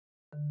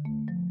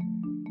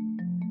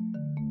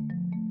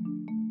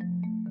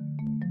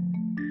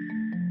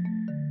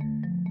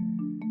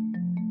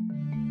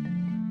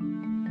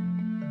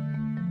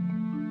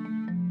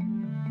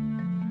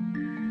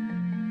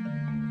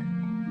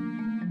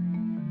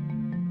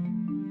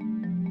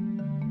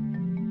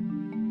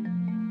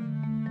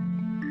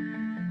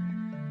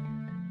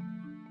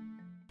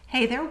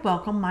Hey there,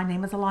 welcome. My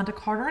name is Alonda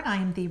Carter and I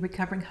am the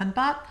Recovering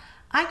Hunbot.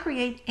 I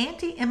create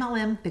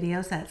anti-MLM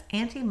videos, that's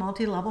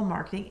anti-multi-level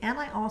marketing, and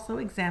I also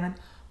examine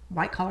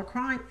white-collar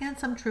crime and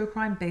some true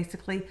crime.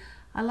 Basically,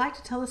 I like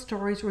to tell the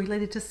stories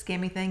related to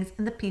scammy things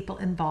and the people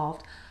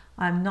involved.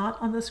 I'm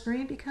not on the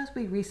screen because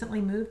we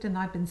recently moved, and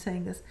I've been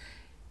saying this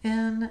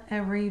in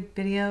every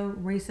video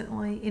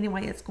recently.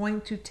 Anyway, it's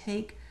going to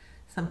take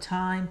some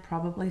time,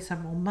 probably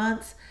several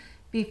months,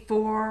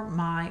 before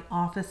my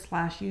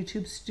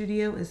office/YouTube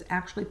studio is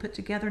actually put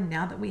together.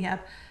 Now that we have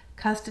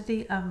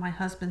custody of my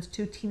husband's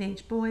two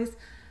teenage boys,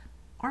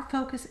 our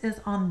focus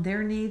is on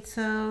their needs.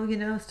 So,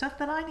 stuff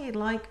that I need,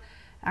 like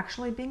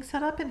actually being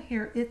set up in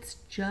here, it's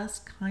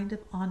just kind of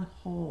on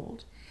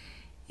hold.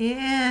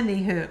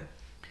 Anywho,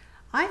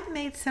 I've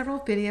made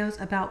several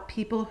videos about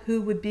people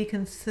who would be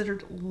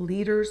considered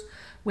leaders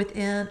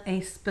within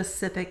a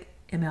specific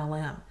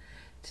MLM.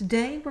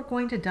 Today, we're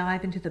going to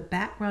dive into the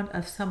background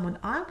of someone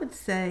I would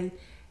say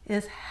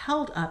is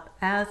held up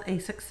as a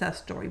success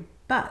story.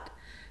 But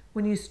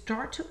when you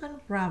start to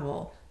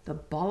unravel the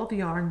ball of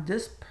yarn,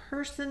 this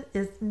person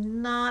is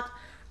not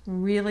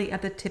really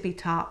at the tippy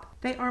top.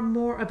 They are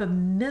more of a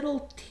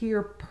middle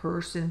tier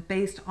person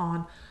based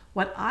on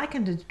what I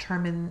can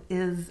determine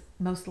is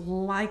most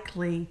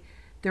likely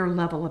their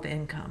level of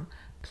income.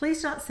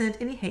 Please don't send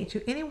any hate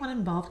to anyone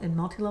involved in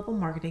multi-level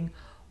marketing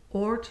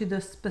or to the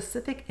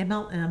specific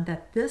MLM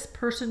that this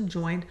person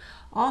joined.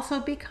 Also,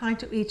 be kind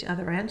to each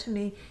other and to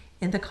me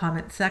in the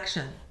comment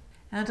section.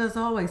 And as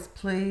always,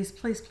 please,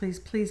 please, please,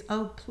 please,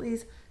 oh,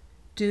 please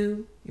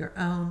do your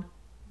own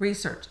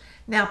research.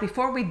 Now,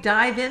 before we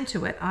dive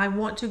into it, I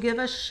want to give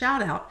a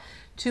shout out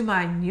to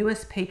my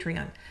newest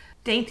Patreon,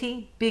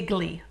 Dainty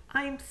Bigley.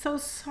 I'm so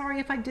sorry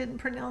if I didn't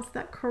pronounce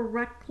that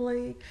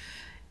correctly.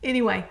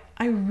 Anyway,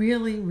 I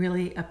really,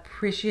 really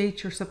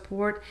appreciate your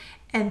support,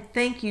 and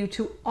thank you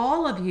to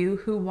all of you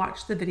who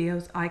watch the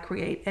videos I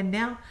create. And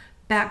now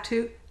back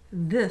to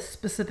this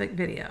specific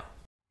video.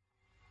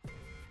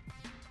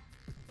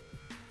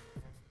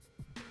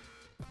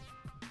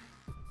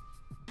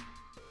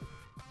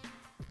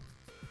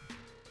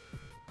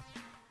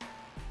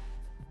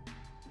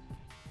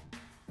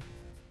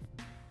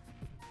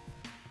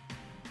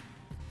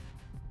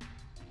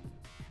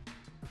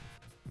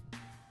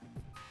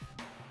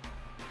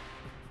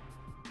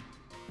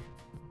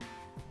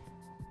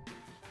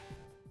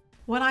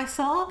 When I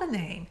saw the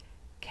name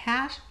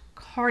Cash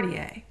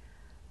Cartier,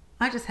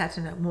 I just had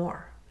to know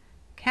more.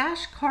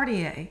 Cash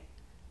Cartier,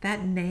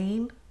 that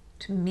name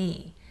to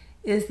me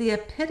is the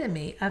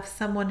epitome of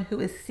someone who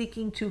is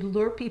seeking to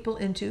lure people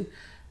into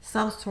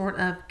some sort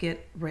of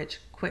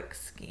get-rich-quick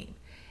scheme.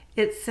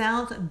 It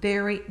sounds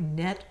very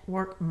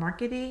network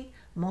marketing,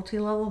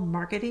 multi-level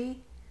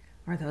marketing.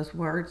 Are those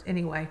words?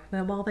 Anyway,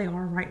 well, they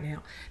are right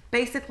now.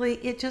 Basically,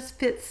 it just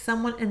fits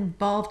someone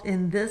involved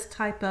in this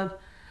type of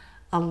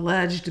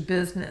alleged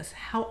business.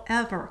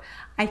 However,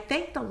 I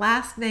think the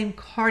last name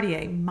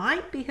Cartier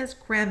might be his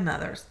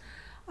grandmother's.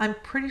 I'm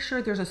pretty sure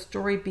there's a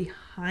story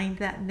behind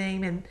that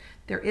name, and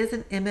there is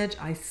an image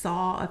I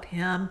saw of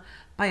him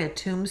by a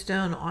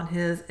tombstone on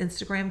his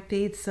Instagram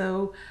feed,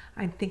 so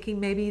I'm thinking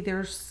maybe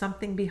there's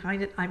something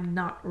behind it. I'm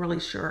not really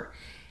sure.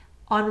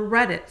 On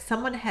Reddit,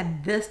 someone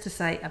had this to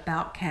say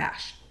about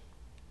Cash.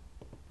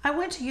 I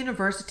went to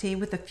university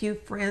with a few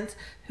friends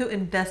who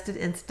invested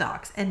in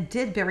stocks and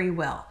did very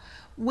well.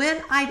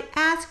 When I'd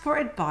ask for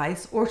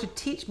advice or to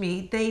teach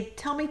me, they'd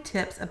tell me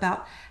tips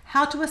about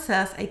how to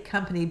assess a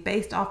company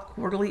based off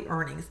quarterly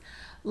earnings,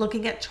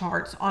 looking at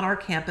charts on our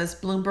campus,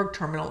 Bloomberg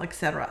Terminal,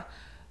 etc.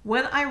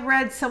 When I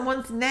read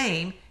someone's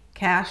name,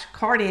 Cash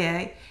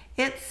Cartier,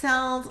 it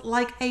sounds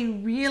like a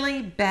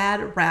really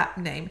bad rap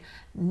name,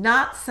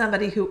 not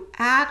somebody who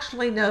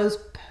actually knows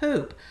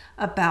poop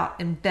about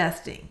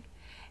investing.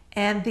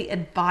 And the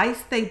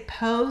advice they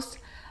post: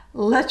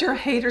 let your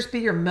haters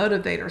be your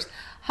motivators.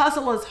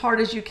 Hustle as hard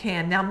as you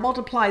can. Now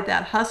multiply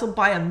that hustle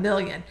by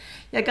 1,000,000.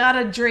 You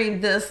gotta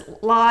dream this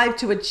live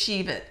to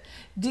achieve it.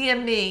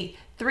 DM me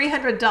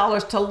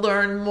 $300 to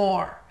learn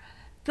more.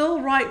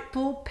 They'll write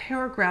full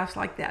paragraphs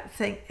like that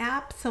saying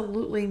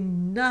absolutely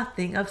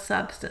nothing of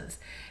substance.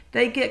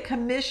 They get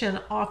commission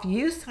off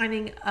you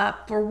signing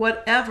up for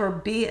whatever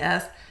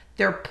BS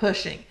they're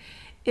pushing.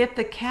 If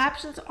the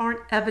captions aren't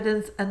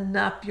evidence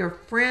enough, your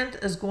friend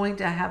is going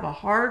to have a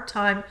hard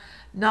time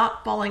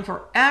not falling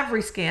for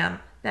every scam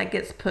that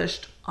gets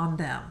pushed on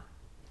them.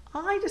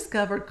 I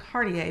discovered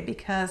Cartier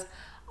because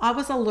I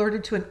was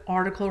alerted to an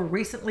article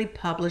recently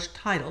published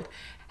titled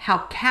 "How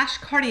Cash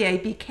Cartier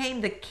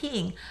Became the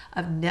King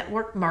of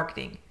Network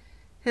Marketing."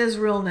 His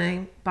real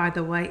name, by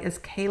the way, is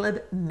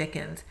Caleb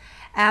Mickens.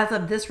 As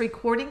of this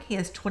recording, he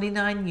is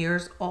 29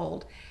 years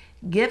old.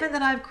 Given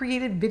that I've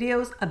created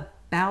videos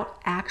about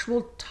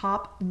actual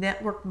top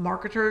network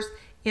marketers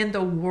in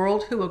the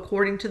world who,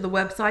 according to the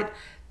website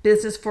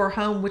Business for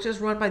Home, which is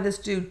run by this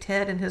dude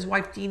Ted and his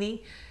wife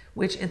Jeannie,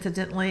 which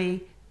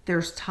incidentally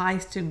there's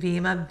ties to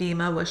Vima.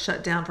 Vima was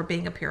shut down for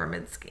being a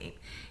pyramid scheme.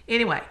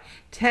 Anyway,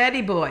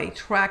 Teddy Boy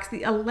tracks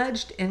the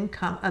alleged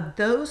income of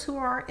those who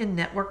are in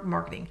network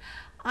marketing.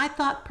 I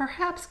thought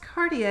perhaps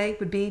Cartier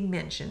would be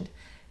mentioned,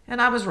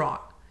 and I was wrong,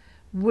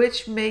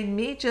 which made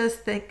me just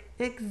think,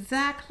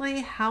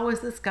 exactly how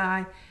is this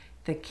guy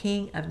the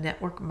king of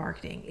network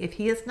marketing if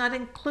he is not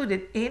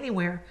included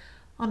anywhere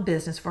on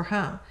Business for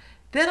Home?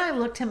 Then I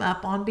looked him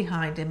up on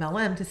Behind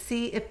MLM to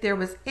see if there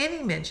was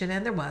any mention,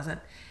 and there wasn't.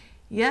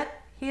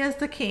 Yet he is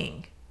the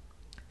king.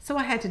 So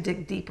I had to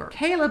dig deeper.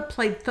 Caleb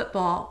played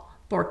football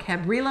for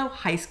Cabrillo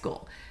High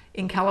School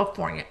in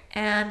California,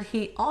 and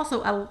he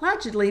also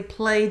allegedly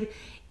played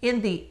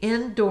in the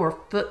Indoor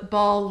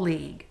Football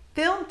League.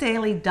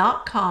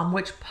 FilmDaily.com,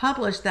 which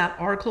published that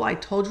article I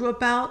told you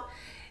about,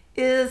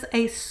 is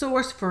a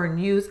source for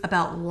news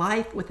about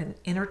life with an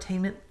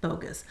entertainment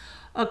focus.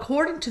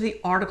 According to the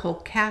article,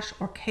 Cash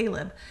or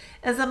Caleb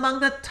is among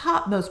the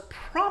top most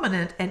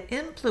prominent and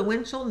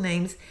influential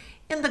names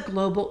in the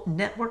global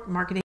network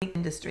marketing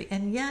industry,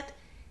 and yet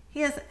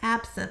he is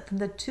absent from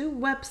the two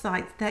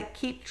websites that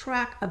keep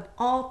track of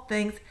all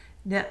things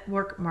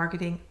network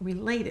marketing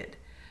related.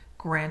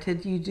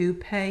 Granted, you do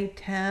pay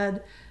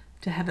TED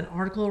to have an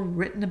article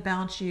written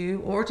about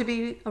you or to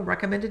be a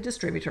recommended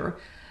distributor,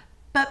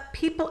 but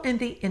people in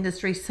the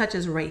industry such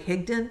as Ray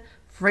Higdon,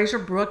 Fraser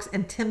Brooks,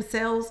 and Tim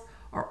Sales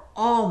are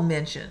all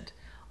mentioned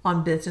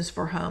on Business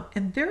for Home,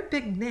 and they're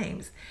big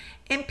names,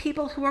 and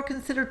people who are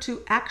considered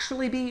to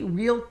actually be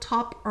real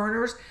top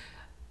earners,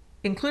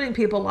 including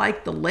people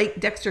like the late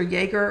Dexter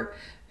Yeager,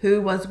 who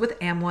was with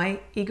Amway,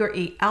 Igor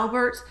E.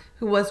 Alberts,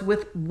 who was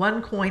with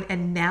OneCoin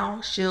and now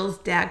Shills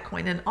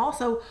Dadcoin, and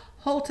also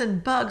Holton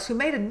Buggs, who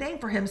made a name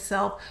for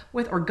himself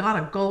with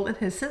Organa Gold and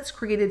has since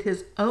created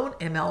his own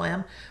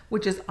MLM,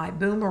 which is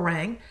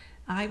iBoomerang.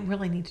 I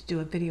really need to do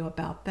a video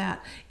about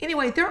that.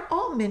 Anyway, they're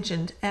all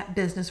mentioned at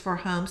Business for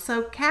Home,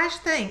 so Cash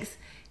thinks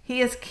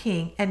he is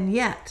king, and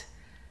yet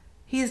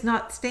he is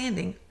not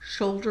standing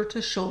shoulder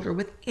to shoulder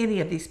with any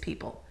of these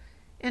people.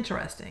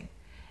 Interesting.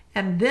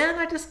 And then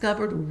I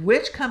discovered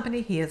which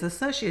company he is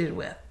associated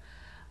with.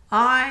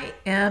 I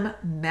Am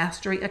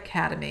Mastery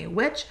Academy,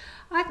 which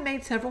I've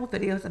made several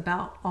videos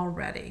about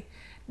already.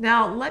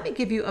 Now, let me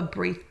give you a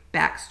brief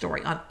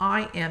backstory on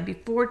I Am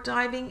before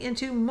diving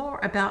into more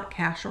about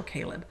Cash or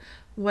Caleb,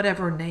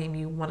 whatever name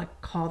you want to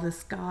call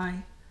this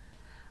guy.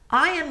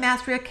 I Am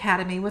Mastery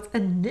Academy was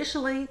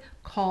initially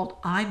called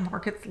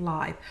iMarkets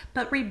Live,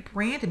 but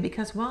rebranded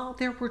because, well,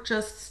 there were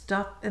just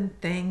stuff and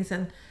things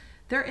and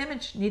their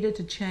image needed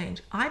to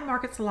change.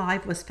 iMarkets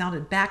Live was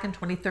founded back in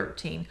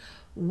 2013,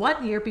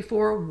 1 year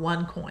before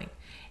OneCoin,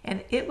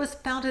 and it was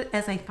founded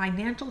as a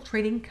financial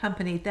trading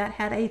company that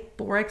had a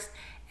Forex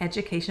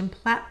education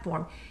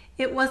platform.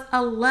 It was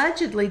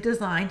allegedly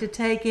designed to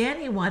take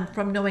anyone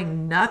from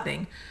knowing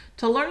nothing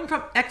to learning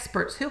from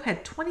experts who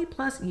had 20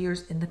 plus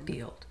years in the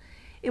field.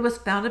 It was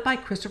founded by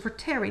Christopher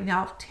Terry.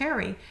 Now,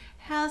 Terry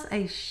has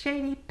a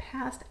shady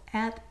past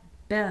at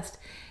best.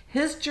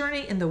 His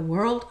journey in the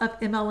world of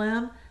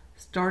MLM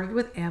started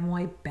with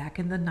Amway back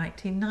in the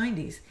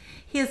 1990s.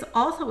 He is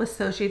also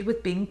associated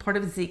with being part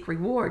of Zeek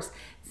Rewards.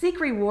 Zeek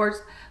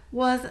Rewards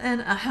was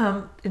an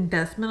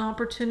investment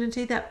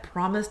opportunity that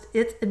promised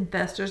its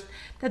investors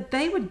that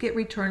they would get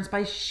returns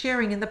by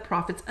sharing in the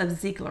profits of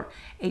Ziegler,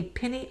 a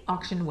penny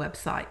auction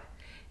website.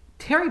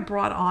 Terry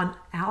brought on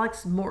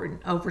Alex Morton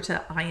over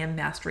to I Am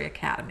Mastery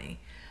Academy.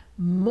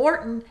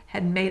 Morton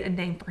had made a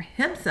name for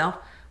himself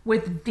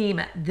with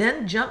Vima,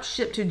 then jumped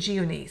ship to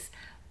Geonese.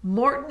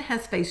 Morton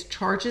has faced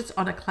charges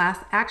on a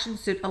class action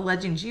suit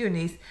alleging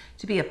Geonese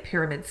to be a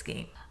pyramid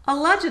scheme.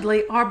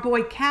 Allegedly, our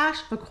boy Cash,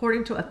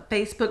 according to a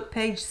Facebook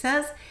page,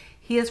 says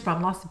he is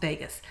from Las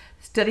Vegas,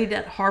 studied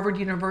at Harvard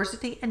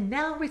University, and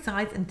now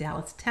resides in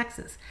Dallas,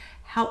 Texas.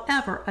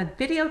 However, a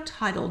video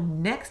titled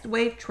Next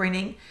Wave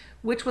Training,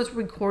 which was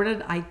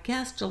recorded, I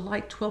guess,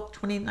 July 12,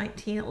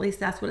 2019, at least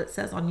that's what it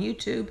says on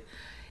YouTube,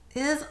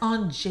 is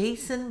on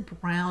Jason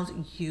Brown's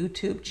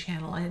YouTube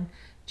channel, and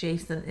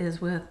Jason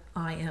is with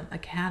I Am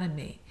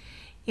Academy.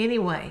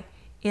 Anyway,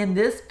 in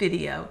this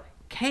video,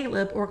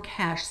 Caleb or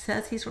Cash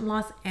says he's from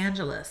Los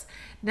Angeles,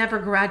 never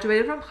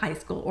graduated from high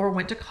school or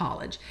went to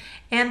college,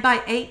 and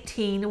by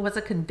 18 was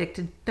a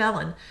convicted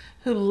felon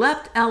who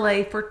left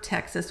LA for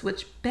Texas,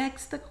 which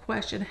begs the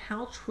question,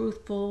 how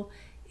truthful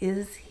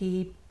is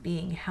he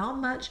being? How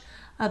much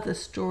of the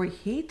story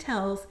he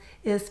tells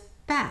is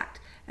fact,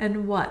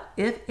 and what,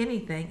 if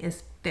anything,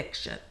 is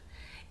fiction?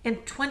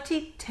 In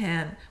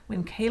 2010,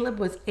 when Caleb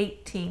was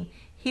 18,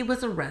 he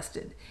was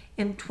arrested.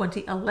 In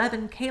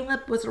 2011,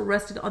 Caleb was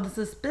arrested on the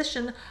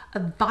suspicion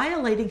of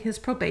violating his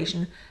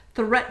probation,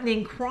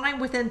 threatening crime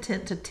with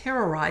intent to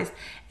terrorize,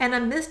 and a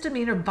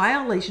misdemeanor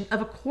violation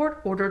of a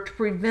court order to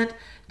prevent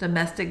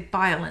domestic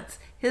violence.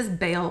 His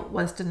bail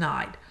was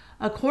denied.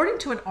 According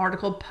to an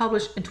article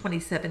published in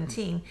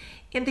 2017,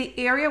 in the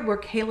area where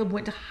Caleb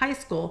went to high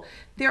school,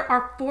 there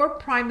are 4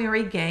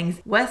 primary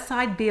gangs: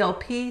 Westside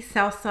BLP,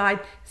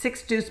 Southside,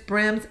 Six Deuce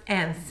Brims,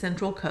 and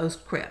Central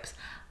Coast Crips.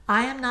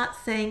 I am not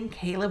saying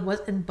Caleb was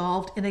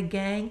involved in a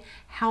gang.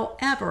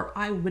 However,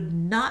 I would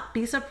not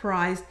be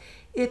surprised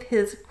if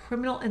his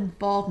criminal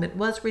involvement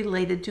was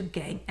related to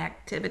gang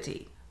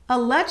activity.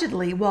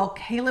 Allegedly, while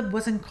Caleb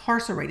was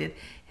incarcerated,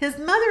 his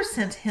mother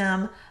sent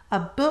him a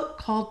book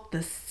called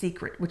The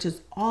Secret, which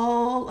is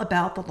all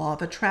about the law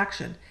of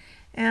attraction,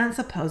 and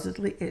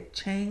supposedly it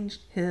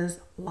changed his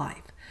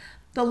life.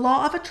 The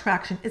law of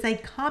attraction is a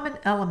common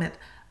element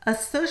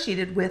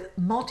associated with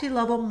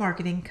multi-level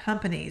marketing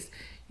companies.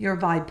 Your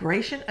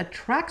vibration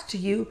attracts to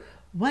you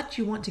what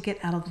you want to get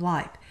out of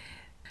life.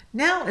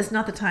 Now is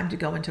not the time to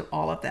go into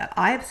all of that.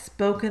 I have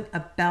spoken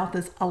about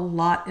this a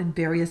lot in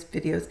various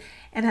videos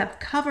and have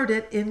covered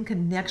it in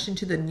connection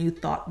to the New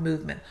Thought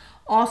movement.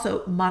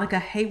 Also, Monica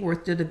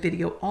Hayworth did a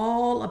video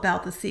all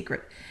about The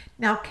Secret.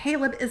 Now,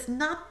 Caleb is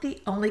not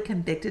the only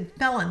convicted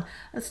felon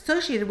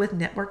associated with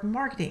network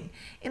marketing.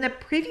 In a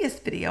previous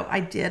video I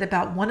did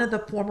about one of the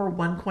former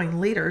OneCoin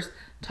leaders,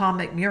 Tom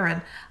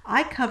McMurran,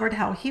 I covered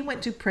how he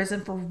went to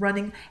prison for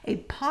running a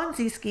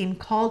Ponzi scheme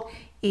called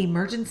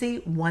Emergency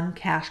One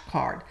Cash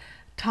Card.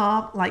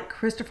 Tom, like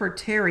Christopher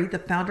Terry, the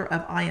founder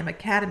of IM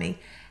Academy,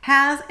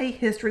 has a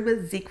history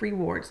with Zeek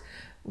Rewards,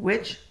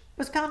 which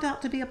was found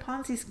out to be a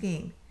Ponzi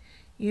scheme.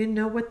 You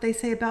know what they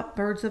say about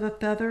birds of a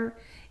feather?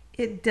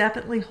 It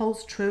definitely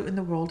holds true in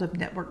the world of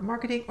network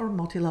marketing or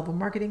multi-level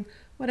marketing,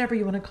 whatever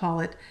you want to call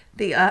it.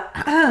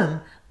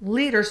 The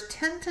leaders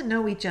tend to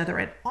know each other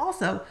and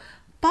also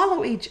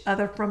follow each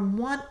other from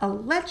one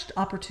alleged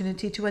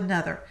opportunity to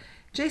another.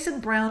 Jason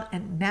Brown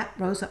and Matt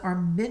Rosa are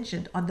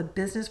mentioned on the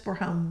Business for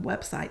Home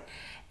website,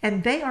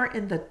 and they are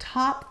in the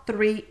top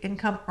 3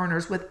 income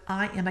earners with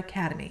IM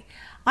Academy.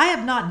 I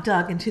have not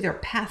dug into their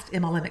past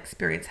MLM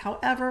experience.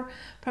 However,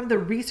 from the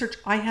research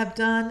I have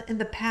done in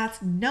the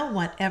past, no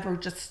one ever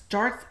just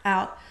starts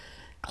out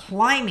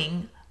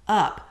climbing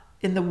up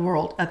in the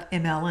world of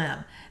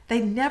MLM.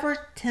 They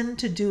never tend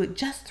to do it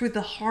just through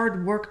the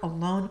hard work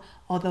alone,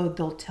 although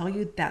they'll tell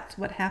you that's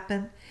what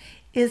happened.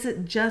 Is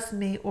it just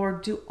me, or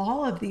do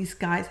all of these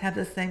guys have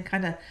the same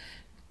kind of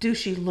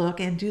douchey look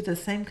and do the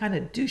same kind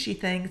of douchey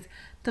things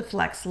to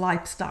flex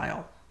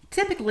lifestyle?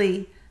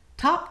 Typically,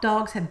 top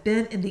dogs have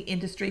been in the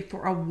industry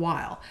for a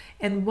while,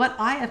 and what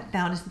I have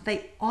found is that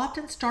they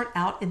often start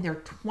out in their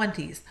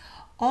 20s.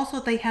 Also,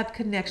 they have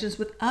connections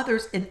with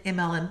others in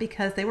MLM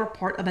because they were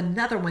part of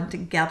another one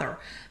together.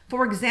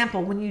 For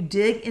example, when you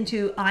dig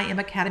into IM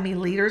Academy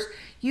leaders,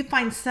 you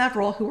find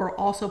several who are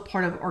also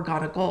part of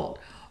Organa Gold.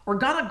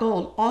 Organa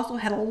Gold also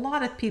had a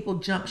lot of people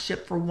jump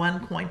ship for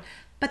OneCoin,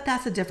 but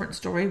that's a different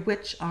story,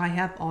 which I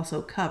have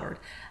also covered.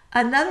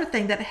 Another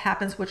thing that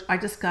happens, which I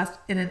discussed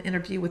in an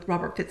interview with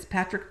Robert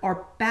Fitzpatrick,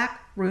 are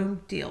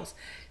backroom deals.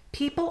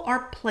 People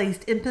are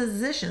placed in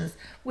positions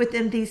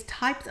within these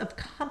types of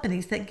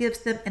companies that gives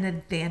them an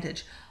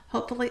advantage.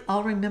 Hopefully,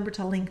 I'll remember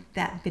to link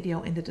that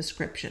video in the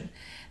description.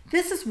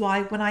 This is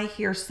why when I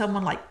hear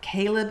someone like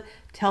Caleb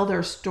tell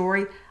their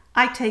story,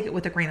 I take it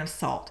with a grain of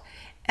salt.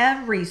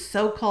 Every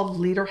so-called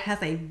leader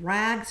has a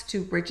rags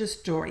to riches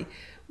story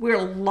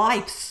where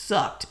life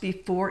sucked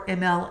before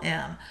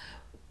MLM.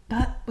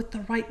 But with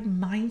the right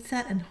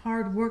mindset and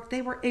hard work,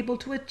 they were able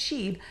to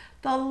achieve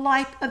the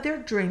life of their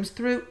dreams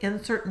through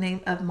insert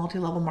name of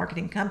multi-level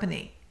marketing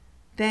company.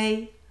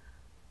 They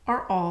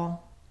are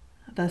all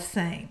the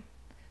same.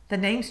 The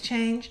names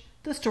change,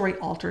 the story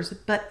alters,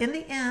 but in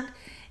the end,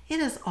 it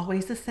is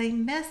always the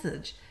same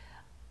message.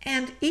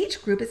 And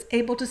each group is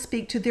able to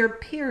speak to their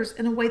peers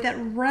in a way that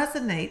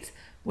resonates,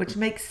 which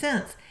makes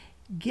sense.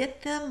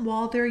 Get them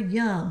while they're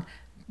young.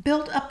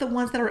 Build up the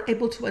ones that are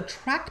able to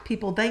attract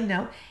people they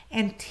know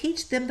and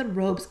teach them the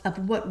ropes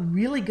of what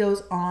really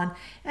goes on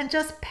and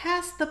just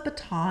pass the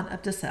baton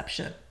of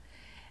deception.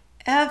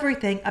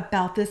 Everything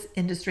about this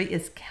industry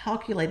is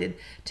calculated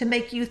to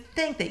make you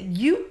think that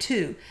you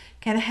too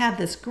can have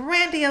this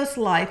grandiose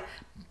life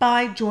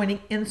by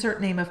joining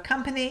insert name of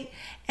company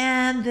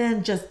and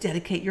then just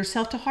dedicate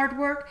yourself to hard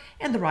work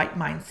and the right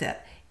mindset.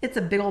 It's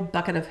a big old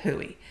bucket of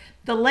hooey.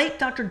 The late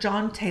Dr.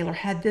 John Taylor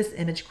had this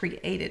image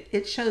created.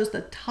 It shows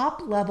the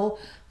top level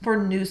for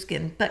Nu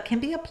Skin, but can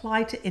be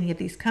applied to any of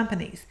these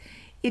companies.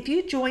 If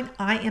you join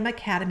IM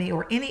Academy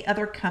or any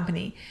other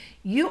company,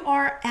 you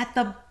are at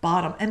the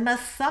bottom and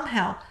must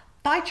somehow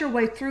fight your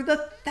way through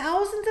the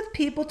thousands of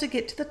people to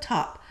get to the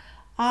top.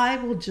 I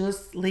will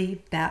just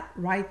leave that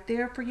right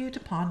there for you to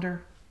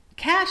ponder.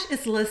 Cash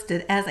is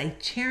listed as a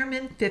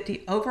Chairman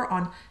 50 over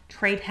on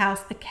Trade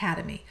House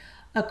Academy.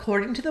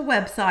 According to the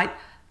website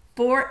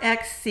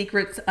Forex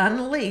Secrets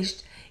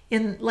Unleashed,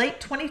 in late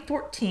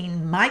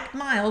 2014, Mike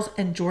Miles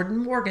and Jordan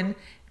Morgan,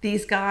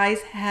 these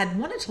guys had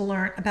wanted to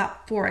learn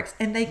about Forex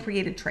and they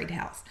created Trade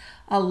House.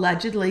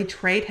 Allegedly,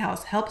 Trade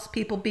House helps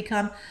people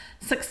become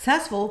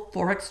successful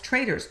Forex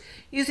traders.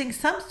 Using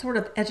some sort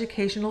of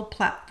educational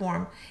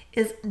platform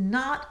is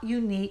not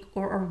unique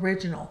or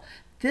original.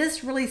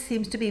 This really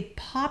seems to be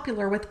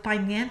popular with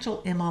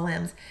financial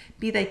MLMs,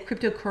 be they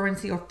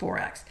cryptocurrency or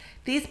Forex.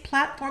 These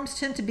platforms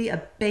tend to be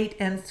a bait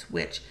and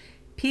switch.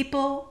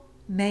 People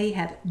may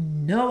have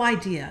no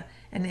idea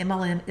an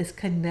MLM is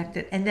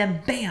connected, and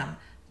then bam,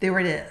 there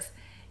it is.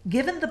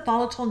 Given the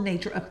volatile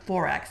nature of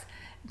Forex,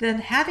 then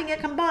having it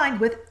combined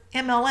with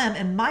MLM,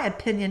 in my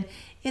opinion,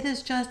 it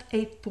is just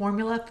a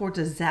formula for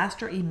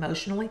disaster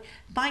emotionally,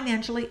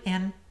 financially,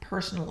 and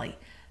personally.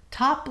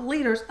 Top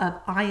leaders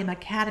of IM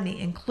Academy,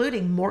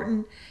 including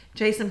Morton,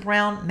 Jason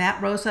Brown,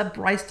 Matt Rosa,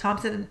 Bryce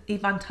Thompson, and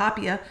Ivan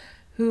Tapia,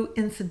 who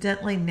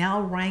incidentally now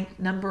rank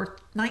number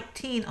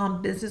 19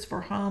 on Business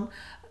for Home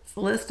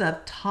list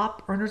of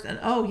top earners. And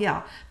oh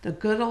yeah, the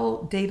good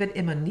old David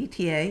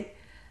Immonetier.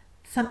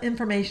 Some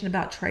information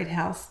about Trade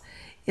House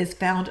is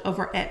found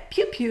over at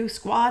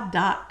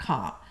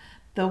pewpewsquad.com.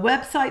 The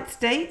website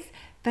states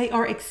they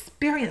are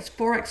experienced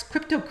Forex,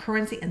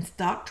 cryptocurrency, and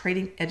stock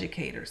trading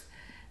educators.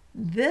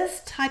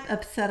 This type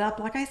of setup,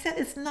 like I said,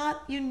 is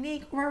not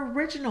unique or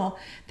original.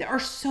 There are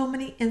so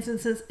many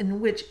instances in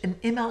which an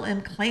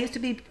MLM claims to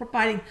be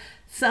providing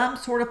some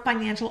sort of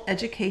financial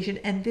education,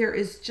 and there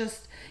is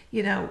just,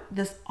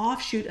 this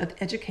offshoot of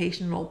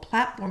educational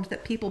platforms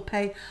that people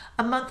pay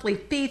a monthly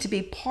fee to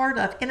be part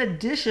of, in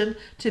addition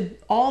to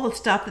all the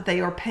stuff that they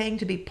are paying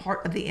to be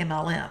part of the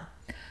MLM.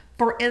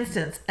 For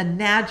instance,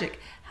 Anagic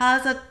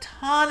has a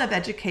ton of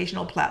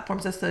educational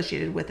platforms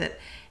associated with it,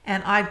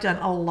 and I've done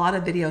a lot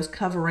of videos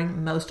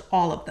covering most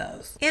all of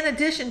those. In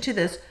addition to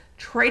this,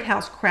 Trade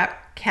House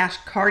crap, Cash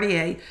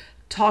Cartier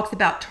talks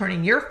about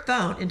turning your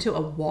phone into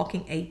a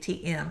walking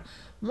ATM.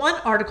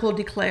 One article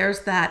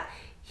declares that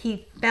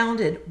he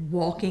founded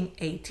Walking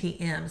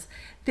ATMs.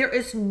 There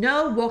is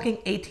no Walking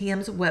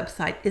ATMs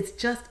website. It's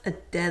just a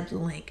dead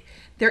link.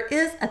 There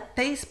is a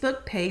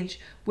Facebook page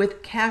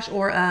with Cash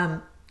or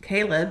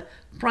Caleb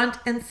front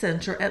and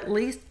center. At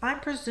least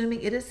I'm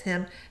presuming it is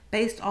him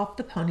based off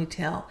the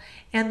ponytail.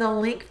 And the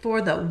link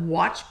for the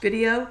watch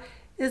video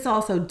is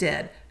also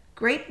dead.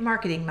 Great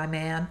marketing, my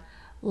man.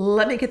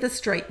 Let me get this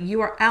straight.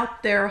 You are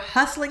out there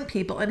hustling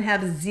people and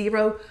have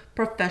zero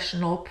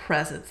professional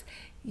presence.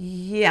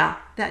 Yeah,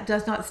 that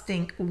does not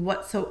stink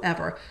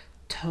whatsoever.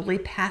 Totally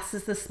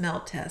passes the smell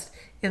test.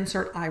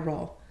 Insert eye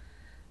roll.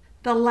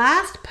 The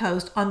last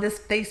post on this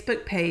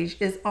Facebook page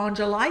is on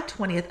July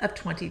 20th of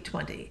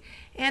 2020.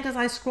 And as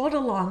I scrolled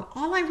along,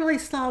 all I really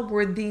saw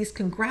were these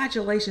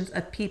congratulations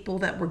of people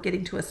that were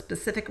getting to a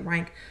specific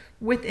rank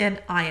within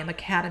IM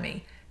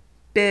Academy.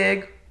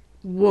 Big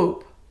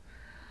whoop.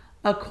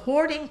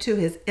 According to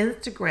his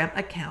Instagram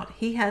account,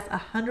 he has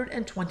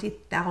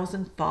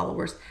 120,000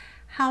 followers.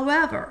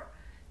 However,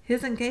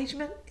 his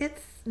engagement,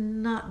 it's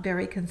not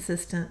very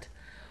consistent.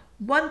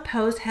 One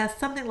post has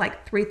something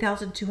like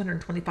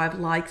 3,225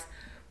 likes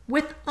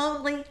with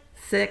only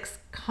 6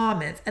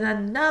 comments, and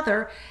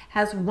another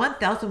has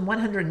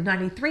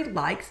 1,193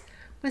 likes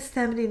with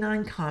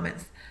 79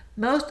 comments.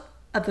 Most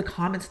of the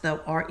comments, though,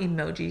 are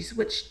emojis,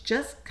 which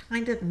just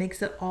kind of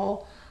makes it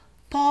all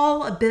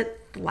fall a bit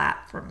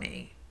flat for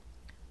me.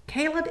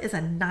 Caleb is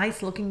a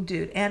nice looking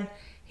dude, and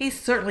he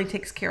certainly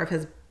takes care of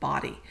his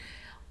body.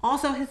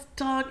 Also, his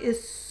dog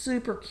is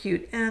super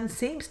cute and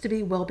seems to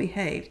be well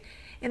behaved,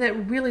 and it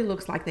really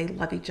looks like they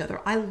love each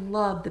other. I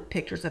love the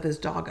pictures of his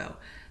doggo.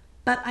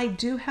 But I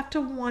do have to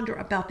wonder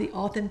about the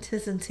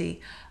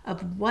authenticity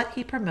of what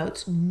he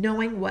promotes,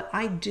 knowing what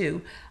I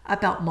do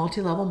about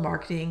multi-level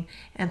marketing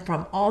and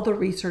from all the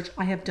research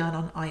I have done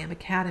on IM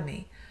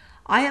Academy.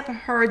 I have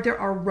heard there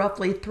are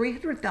roughly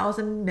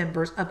 300,000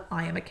 members of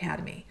IM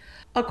Academy.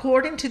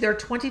 According to their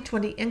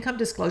 2020 income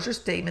disclosure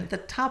statement, the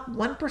top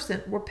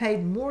 1% were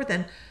paid more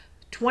than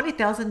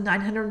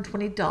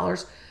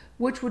 $20,920,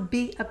 which would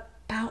be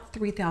about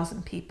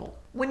 3,000 people.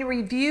 When you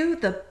review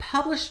the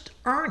published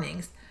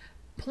earnings,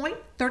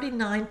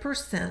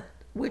 0.39%,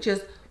 which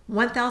is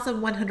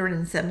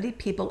 1,170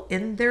 people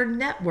in their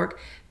network,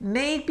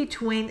 made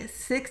between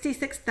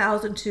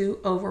 $66,000 to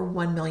over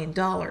 $1 million.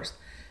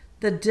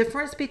 The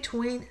difference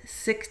between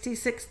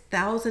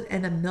 66,000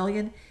 and $1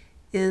 million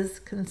is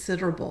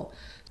considerable.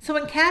 So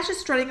when Cash is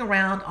strutting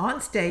around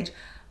on stage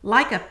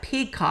like a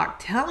peacock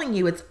telling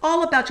you it's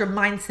all about your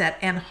mindset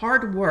and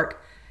hard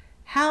work,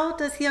 how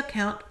does he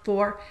account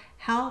for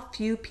how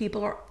few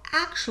people are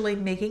actually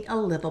making a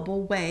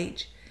livable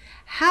wage?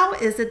 How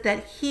is it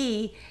that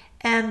he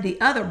and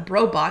the other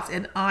brobots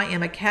in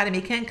IM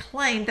Academy can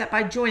claim that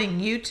by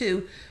joining you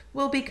two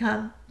will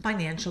become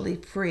financially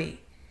free?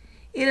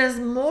 It is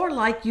more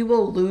like you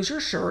will lose your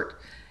shirt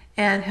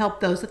and help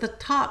those at the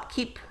top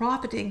keep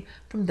profiting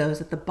from those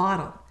at the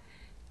bottom.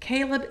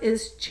 Caleb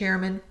is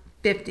Chairman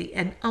 50,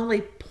 and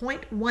only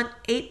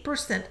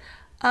 0.18%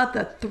 of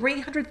the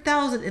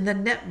 300,000 in the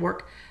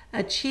network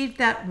achieved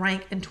that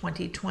rank in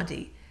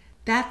 2020.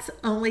 That's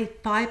only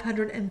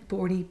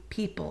 540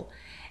 people.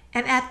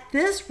 And at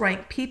this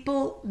rank,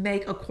 people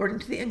make, according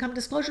to the income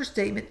disclosure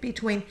statement,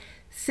 between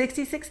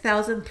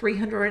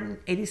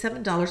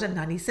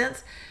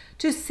 $66,387.90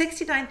 to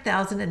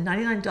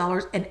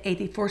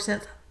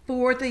 $69,099.84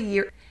 for the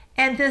year.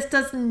 And this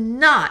does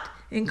not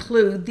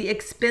include the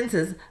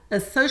expenses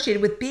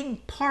associated with being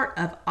part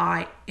of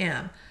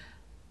IM.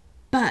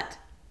 But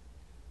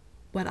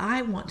what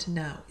I want to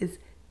know is,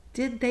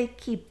 did they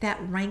keep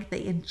that rank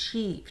they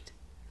achieved?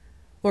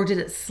 Or did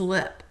it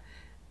slip?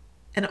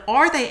 And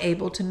are they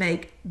able to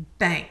make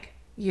bank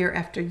year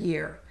after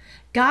year?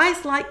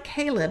 Guys like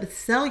Caleb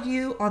sell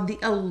you on the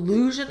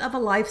illusion of a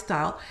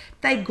lifestyle.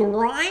 They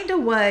grind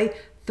away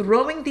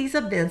throwing these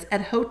events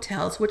at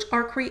hotels, which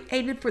are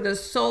created for the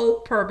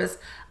sole purpose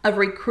of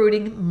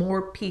recruiting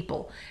more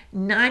people.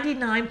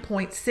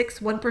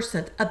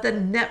 99.61% of the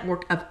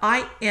network of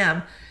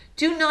IM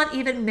do not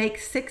even make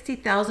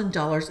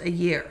 $60,000 a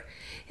year.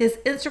 His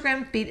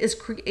Instagram feed is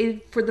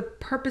created for the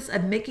purpose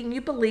of making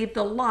you believe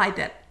the lie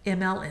that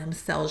MLM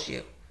sells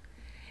you.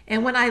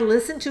 And when I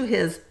listen to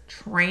his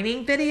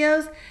training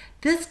videos,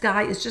 this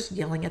guy is just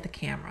yelling at the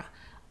camera.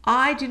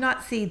 I do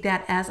not see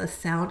that as a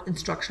sound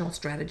instructional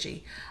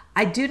strategy.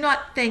 I do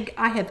not think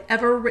I have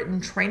ever written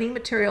training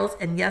materials,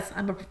 and yes,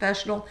 I'm a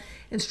professional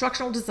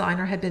instructional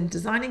designer, have been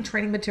designing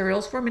training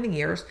materials for many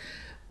years,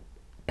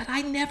 but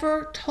I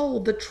never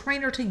told the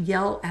trainer to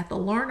yell at the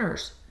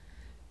learners.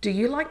 Do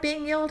you like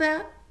being yelled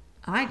at?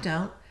 I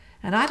don't,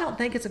 and I don't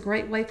think it's a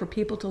great way for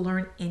people to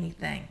learn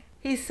anything.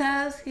 He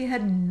says he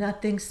had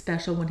nothing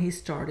special when he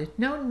started,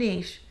 no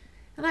niche,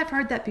 and I've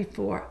heard that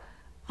before.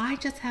 I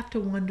just have to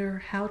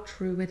wonder how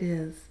true it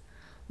is.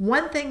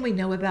 One thing we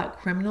know about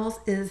criminals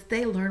is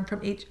they learn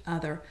from each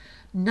other.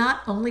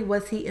 Not only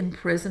was he in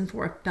prison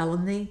for a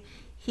felony,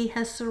 he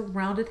has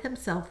surrounded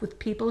himself with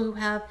people who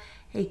have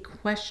a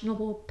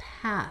questionable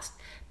past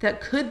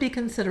that could be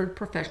considered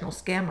professional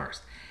scammers.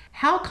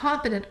 How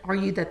confident are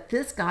you that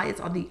this guy is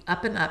on the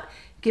up and up,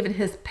 given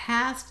his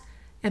past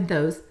and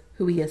those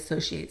who he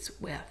associates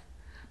with?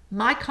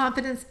 My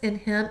confidence in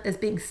him as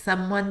being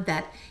someone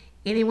that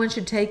anyone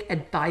should take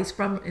advice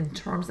from in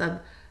terms of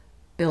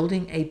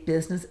building a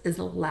business is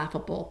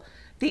laughable.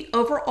 The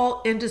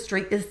overall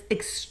industry is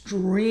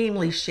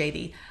extremely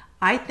shady.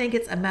 I think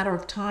it's a matter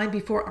of time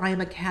before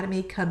IM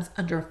Academy comes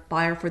under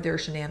fire for their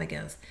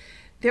shenanigans.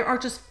 There are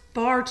just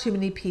far too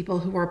many people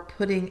who are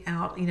putting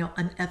out,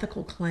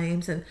 unethical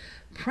claims and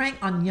preying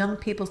on young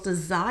people's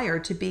desire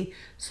to be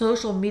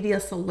social media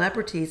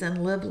celebrities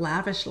and live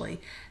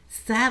lavishly.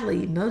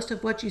 Sadly, most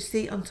of what you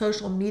see on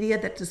social media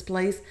that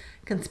displays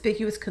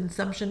conspicuous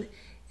consumption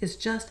is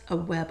just a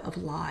web of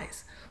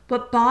lies.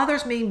 What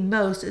bothers me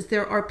most is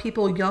there are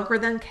people younger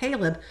than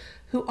Caleb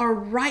who are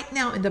right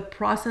now in the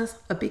process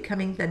of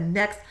becoming the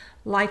next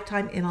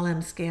lifetime MLM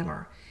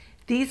scammer.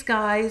 These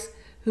guys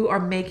who are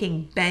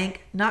making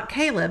bank, not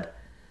Caleb,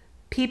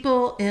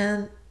 people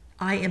in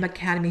IM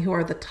Academy who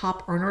are the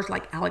top earners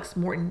like Alex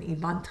Morton,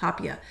 Ivan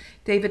Tapia,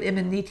 David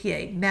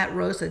Emenitier, Matt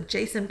Rosa,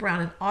 Jason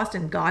Brown, and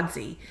Austin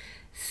Godsey,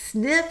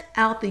 sniff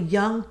out the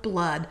young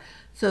blood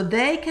so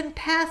they can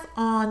pass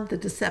on the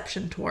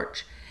deception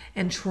torch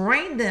and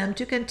train them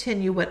to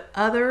continue what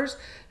others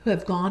who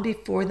have gone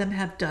before them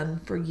have done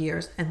for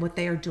years and what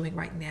they are doing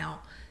right now,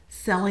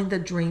 selling the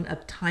dream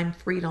of time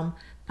freedom,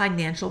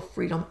 financial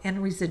freedom,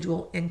 and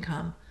residual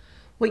income.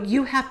 What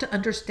you have to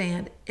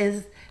understand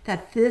is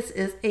that this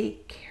is a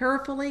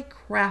carefully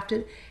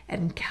crafted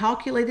and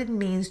calculated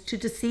means to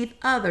deceive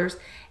others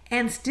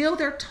and steal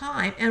their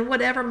time and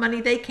whatever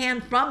money they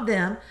can from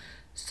them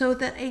so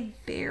that a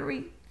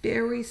very,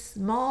 very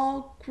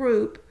small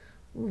group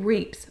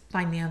reaps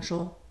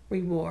financial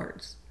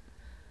rewards.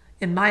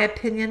 In my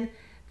opinion,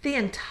 the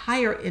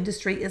entire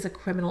industry is a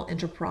criminal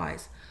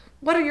enterprise.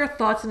 What are your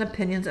thoughts and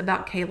opinions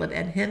about Caleb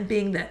and him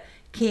being the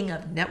king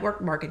of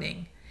network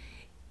marketing?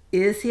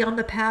 Is he on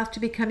the path to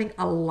becoming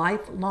a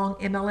lifelong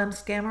MLM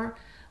scammer?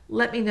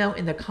 Let me know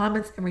in the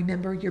comments, and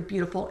remember, you're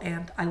beautiful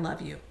and I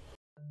love you.